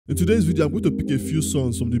In today's video, I'm going to pick a few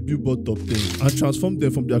songs from the Billboard Top 10 and transform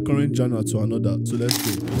them from their current genre to another. So let's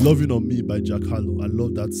go. Loving on Me by HARLOW. I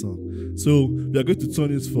love that song. So we are going to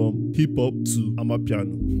turn it from hip hop to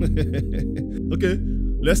amapiano. Okay,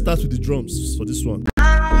 let's start with the drums for this one.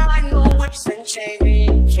 I know whips and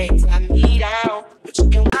chains, cakes I need out.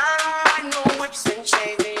 I know whips and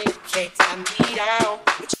chains, cakes I need out.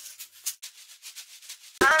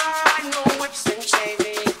 I know whips and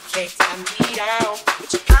chains, cakes I need out.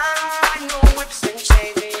 I know whips and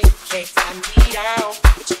chains, cakes I need out.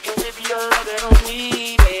 But you can live your loving on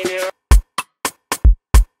me, baby.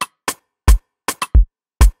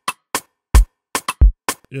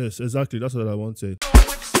 Yes, exactly. That's what I wanted.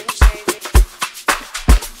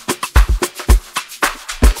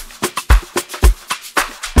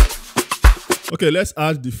 Okay, let's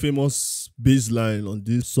add the famous bass line on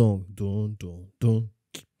this song. Dun dun dun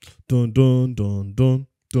dun dun dun dun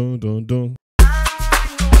dun dun dun.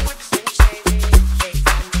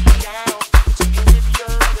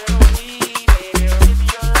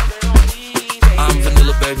 I'm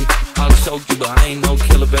vanilla, baby. I'll choke you, but I ain't no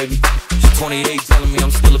killer, baby. She's 28, telling me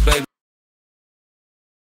I'm still a baby.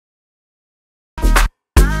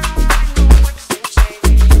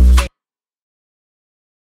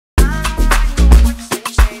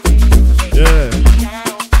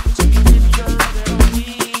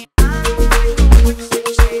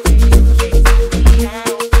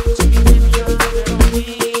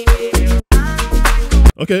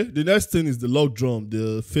 Okay, the next thing is the log drum,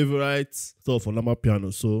 the favorite stuff on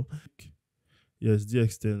amapiano. So, yes,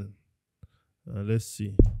 DX10. Let's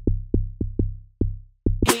see.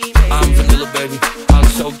 I'm vanilla, baby. I'll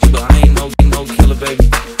choke you, but I ain't no killer, baby.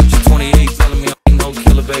 She's 28, telling me I ain't no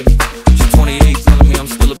killer, baby. She's 28, telling me I'm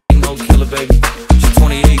still a no killer, baby. She's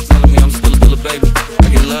 28, telling me I'm still a baby. I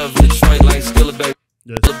get love in Detroit like Skilla, baby.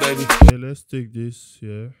 Yes. Baby. Okay, let's take this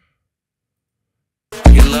here.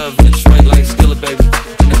 I get love in Detroit like Skilla, baby.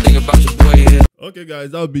 And the thing about your boy is. Okay,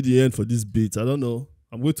 guys, that'll be the end for this beat. I don't know.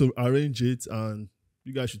 I'm going to arrange it and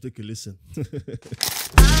you guys should take a listen.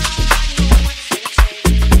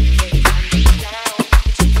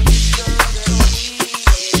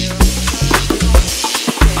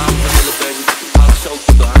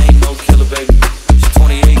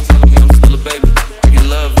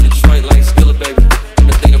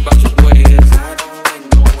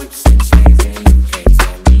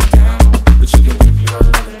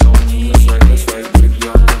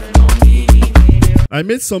 I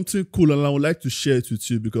made something cool and I would like to share it with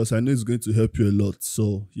you because I know it's going to help you a lot.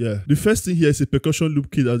 So yeah, the first thing here is a percussion loop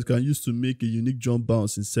kit that you can use to make a unique drum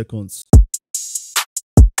bounce in seconds.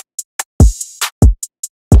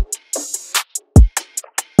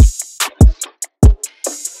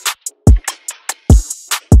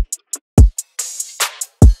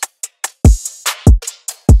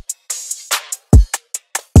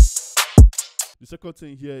 The second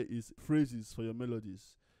thing here is phrases for your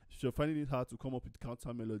melodies. If you're finding it hard to come up with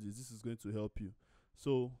counter melodies, this is going to help you.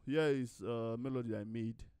 So here is a melody I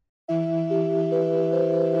made.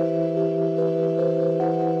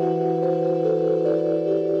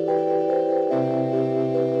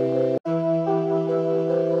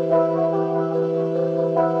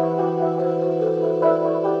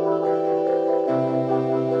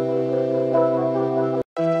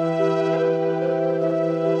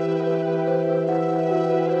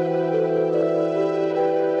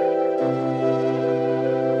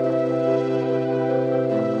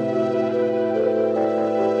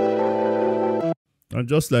 And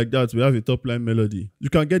just like that, we have a top line melody. You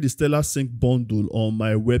can get the SELLARSYNC bundle on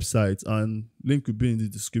my website and link will be in the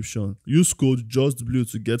description. Use code JUSTBLUE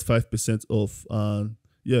to get 5% off. And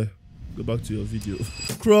yeah, go back to your video.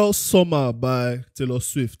 Cruel Summer by Taylor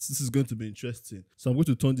Swift. This is going to be interesting. So I'm going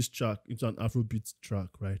to turn this track into an Afrobeat track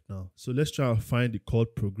right now. So let's try and find the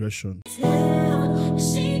chord progression.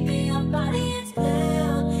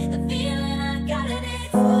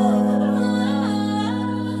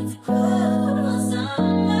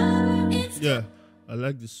 Yeah, I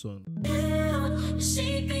like this song.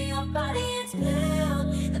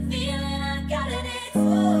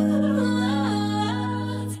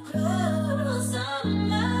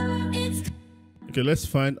 Okay, let's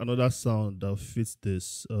find another sound that fits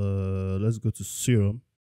this. Let's go to Serum.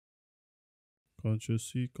 Ctrl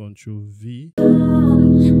C, Ctrl V. That's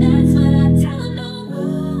what I tell them, no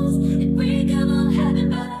rules. It break them all heaven,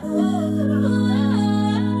 but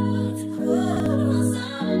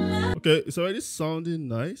okay, it's already sounding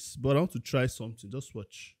nice, but I want to try something. Just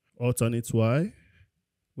watch. Alternate Y. I'm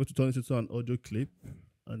going to turn it into an audio clip,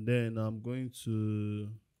 and then I'm going to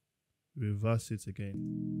reverse it again.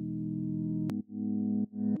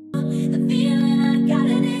 The feeling I got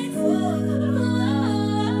it.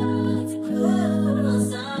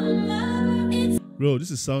 Bro,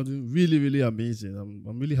 this is sounding really, really amazing.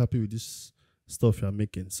 I'm really happy with this stuff you're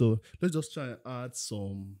making. So let's just try and add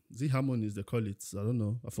some harmonies, they call it. I don't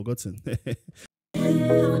know. I've forgotten.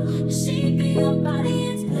 Shaping your body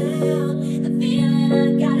into the feeling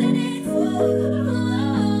I got it in summer.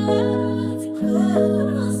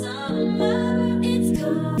 It's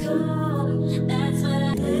cold. That's what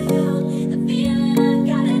I feel. The feeling I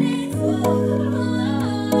got it in summer.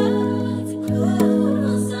 It's cold.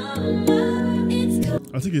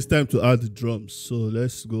 I think it's time to add the drums. So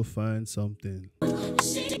let's go find something.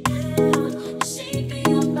 Shaping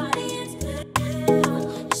your body into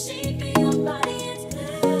shaping your body into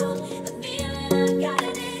the feeling I got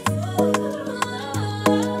it in summer.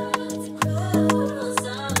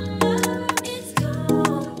 It's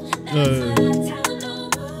cold. That's what I tell no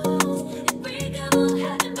rules. It's breakable,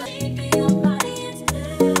 having shaping your body into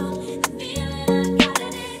the feeling I got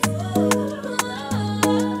it in summer.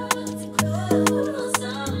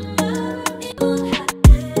 It will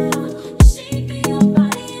happen. Shaping your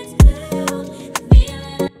body into the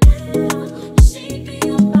feeling. Shaping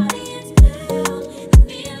your body into the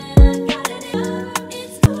feeling I got it in.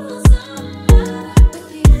 It's cool summer.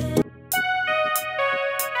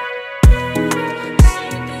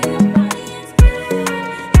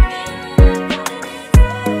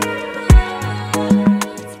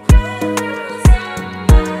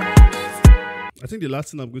 I think the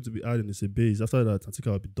last thing I'm going to be adding is a bass. After that, I think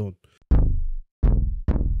I'll be done.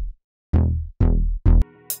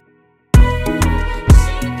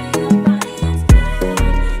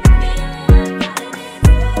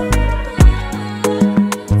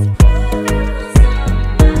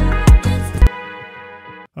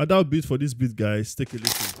 And that beat for this beat, guys, take a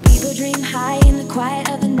listen. People dream high in the quiet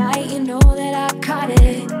of the night. You know that I caught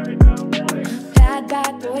it.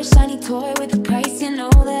 Bad boy, shiny toy with a price. You know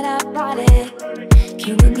that I bought it.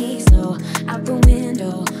 Killing me slow out the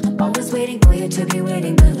window. I'm always waiting for you to be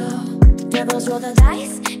waiting below. Devils roll the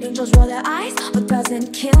dice, angels roll their eyes. What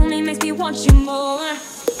doesn't kill me makes me want you more. And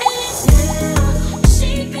it's you,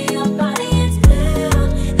 shaping your body.